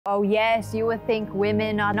Oh yes, you would think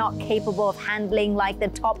women are not capable of handling like the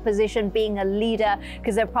top position, being a leader,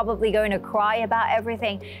 because they're probably going to cry about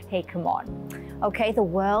everything. Hey, come on. Okay, the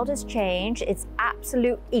world has changed. It's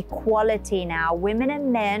absolute equality now. Women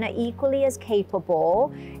and men are equally as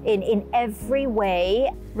capable in every way.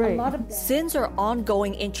 Right. Since our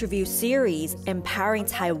ongoing interview series, Empowering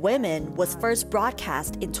Thai Women, was first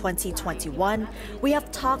broadcast in 2021, we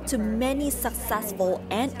have talked to many successful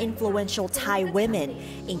and influential Thai women,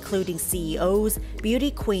 including CEOs, beauty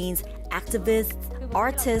queens, activists,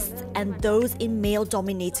 artists, and those in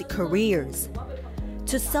male-dominated careers.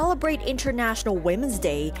 To celebrate International Women's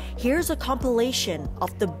Day, here's a compilation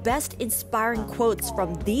of the best inspiring quotes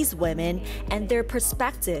from these women and their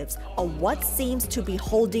perspectives on what seems to be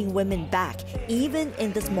holding women back, even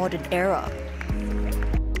in this modern era.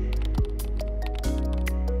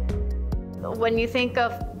 When you think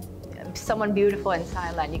of someone beautiful in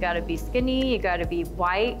Thailand, you gotta be skinny, you gotta be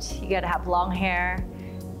white, you gotta have long hair.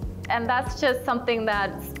 And that's just something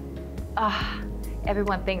that's,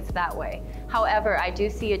 everyone thinks that way. However, I do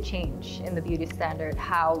see a change in the beauty standard,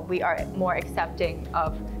 how we are more accepting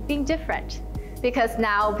of being different. Because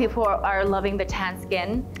now people are loving the tan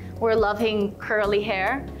skin, we're loving curly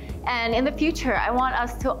hair. And in the future, I want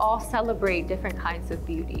us to all celebrate different kinds of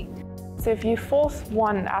beauty. So if you force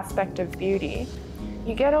one aspect of beauty,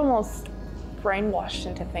 you get almost brainwashed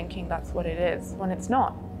into thinking that's what it is, when it's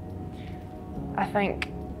not. I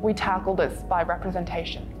think we tackle this by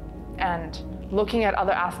representation and looking at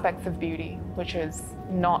other aspects of beauty, which is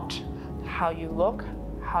not how you look,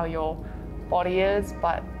 how your body is,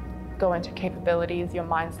 but go into capabilities, your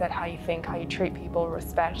mindset, how you think, how you treat people,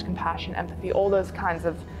 respect, compassion, empathy, all those kinds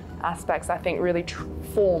of aspects I think really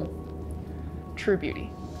form true beauty.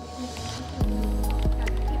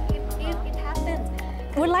 It happens.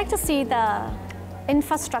 We'd like to see the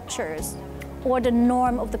infrastructures or the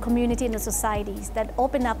norm of the community and the societies that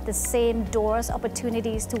open up the same doors,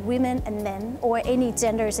 opportunities to women and men, or any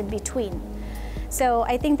genders in between. So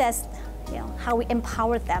I think that's how we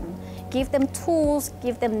empower them, give them tools,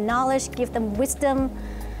 give them knowledge, give them wisdom,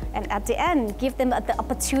 and at the end, give them the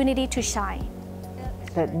opportunity to shine.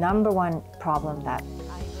 The number one problem that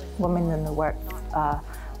women in the work,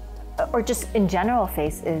 or just in general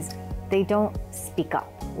face, is they don't speak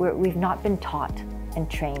up. We've not been taught and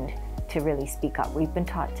trained to really speak up. We've been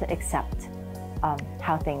taught to accept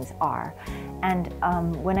how things are. And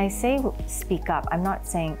when I say speak up, I'm not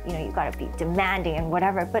saying, you gotta be demanding and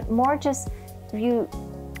whatever, but more just you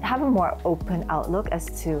have a more open outlook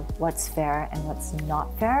as to what's fair and what's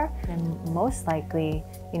not fair. And most likely,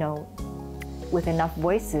 with enough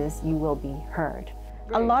voices, you will be heard.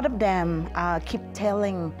 A lot of them keep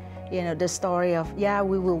telling, the story of,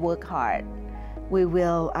 we will work hard. We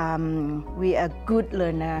will, we are good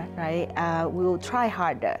learner, right? We will try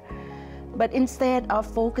harder. But instead of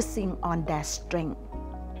focusing on their strength,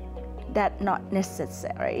 that's not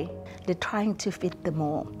necessary. They're trying to fit the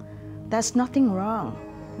mold. There's nothing wrong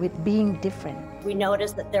with being different. We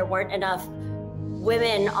noticed that there weren't enough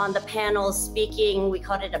women on the panels speaking. We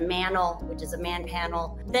called it a manel, which is a man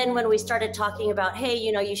panel. Then when we started talking about, hey,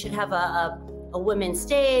 you should have a women's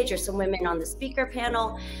stage or some women on the speaker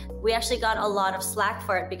panel, we actually got a lot of slack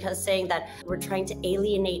for it, because saying that we're trying to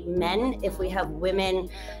alienate men if we have women,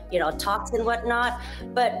 talks and whatnot.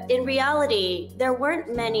 But in reality, there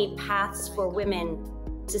weren't many paths for women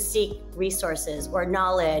to seek resources or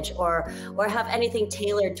knowledge or have anything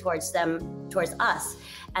tailored towards them, towards us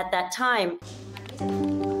at that time.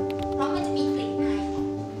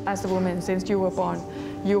 As a woman, since you were born,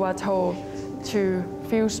 you are told to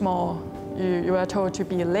feel small. You are told to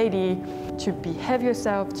be a lady, to behave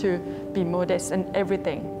yourself, to be modest and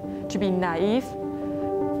everything, to be naive,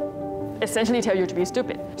 essentially tell you to be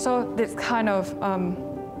stupid. So this kind of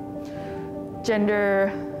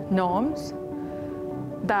gender norms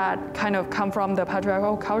that kind of come from the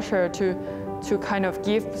patriarchal culture to kind of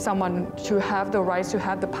give someone to have the rights to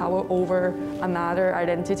have the power over another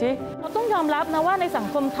identity. เราต้องยอมรับนะว่าในสัง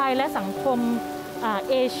คมไทยและสังคม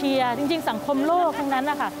เอเชียจริงๆสังคมโลกทั้งนั้น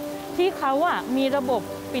นะคะที่เขามีระบบ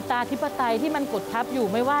ปิตาธิปไตยที่มันกดทับอยู่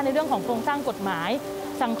ไม่ว่าในเรื่องของโครงสร้างกฎหมาย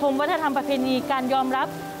สังคมวัฒนธรรมประเพณีการยอมรับ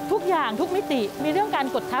ทุกอย่างทุกมิติมีเรื่องการ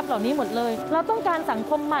กดทับเหล่านี้หมดเลยเราต้องการสัง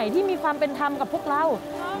คมใหม่ที่มีความเป็นธรรมกับพวกเรา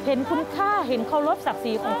เห็นคุณค่าเห็นเคารพศักดิ์ศ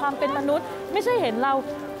รีของความเป็นมนุษย์ไม่ใช่เห็นเรา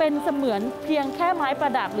เป็นเสมือนเพียงแค่ไม้ปร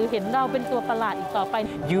ะดับหรือเห็นเราเป็นตัวประหลาดอีกต่อไป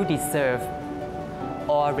You deserve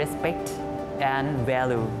all respect and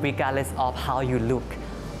value regardless of how you look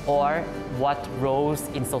or what roles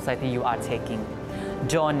in society you are taking.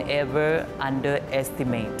 Don't ever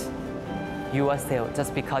underestimate yourself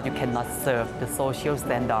just because you cannot serve the social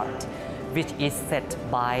standard. which is set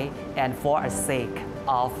by and for a sake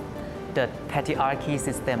of the patriarchy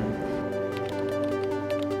system.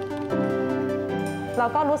 เรา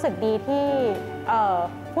ก็รู้สึกดีที่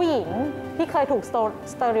ผู้หญิงที่เคยถูก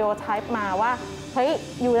สเตอริโอไทป์มาว่าเฮ้ย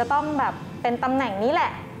อยู่จะต้องแบบเป็นตำแหน่งนี้แหล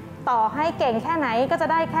ะต่อให้เก่งแค่ไหนก็จะ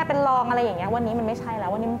ได้แค่เป็นรองอะไรอย่างเงี้ยวันนี้มันไม่ใช่แล้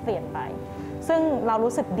ววันนี้มันเปลี่ยนไปซึ่งเรา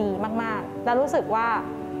รู้สึกดีมากๆและรู้สึกว่า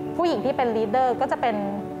ผู้หญิงที่เป็นลีดเดอร์ก็จะเป็น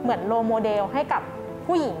เหมือนโรลโมเดลให้กับ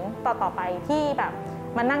ผู้หญิงต่อๆไปที่แบบ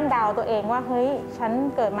มานั่งดาวตัวเองว่าเฮ้ยฉัน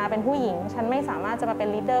เกิดมาเป็นผู้หญิงฉันไม่สามารถจะมาเป็น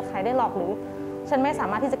ลีดเดอร์ใครได้หรอกหรือฉันไม่สา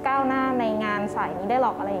มารถที่จะก้าวหน้าในงานสายนี้ได้หร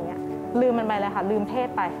อกอะไรอย่างเงี้ยลืมมันไปเลยค่ะลืมเพศ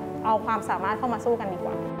ไปเอาความสามารถเข้ามาสู้กันดีก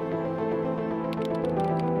ว่า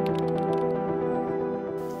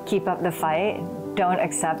Keep up the fight. Don't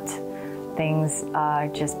accept things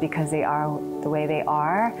just because they are the way they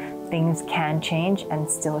are. Things can change and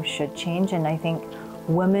still should change. And I think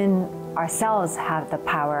women ourselves have the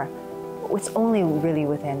power. It's only really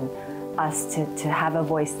within us to have a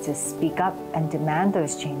voice to speak up and demand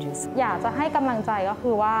those changes. อยากจะให้กำลังใจก็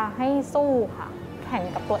คือว่าให้สู้ค่ะแข่ง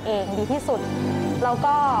กับตัวเองดีที่สุดแล้ว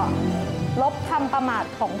ก็ลบคำประมาท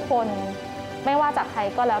ของคนไม่ว่าจากใคร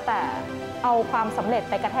ก็แล้วแต่เอาความสำเร็จ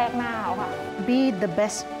ไปกระแทกหน้าเขาค่ะ Be the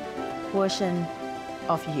best version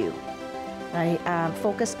of you, right?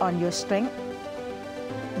 Focus on your strength,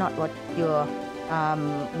 not what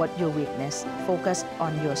your weakness. Focus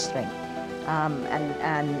on your strength,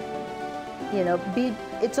 and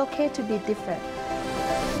it's okay to be different.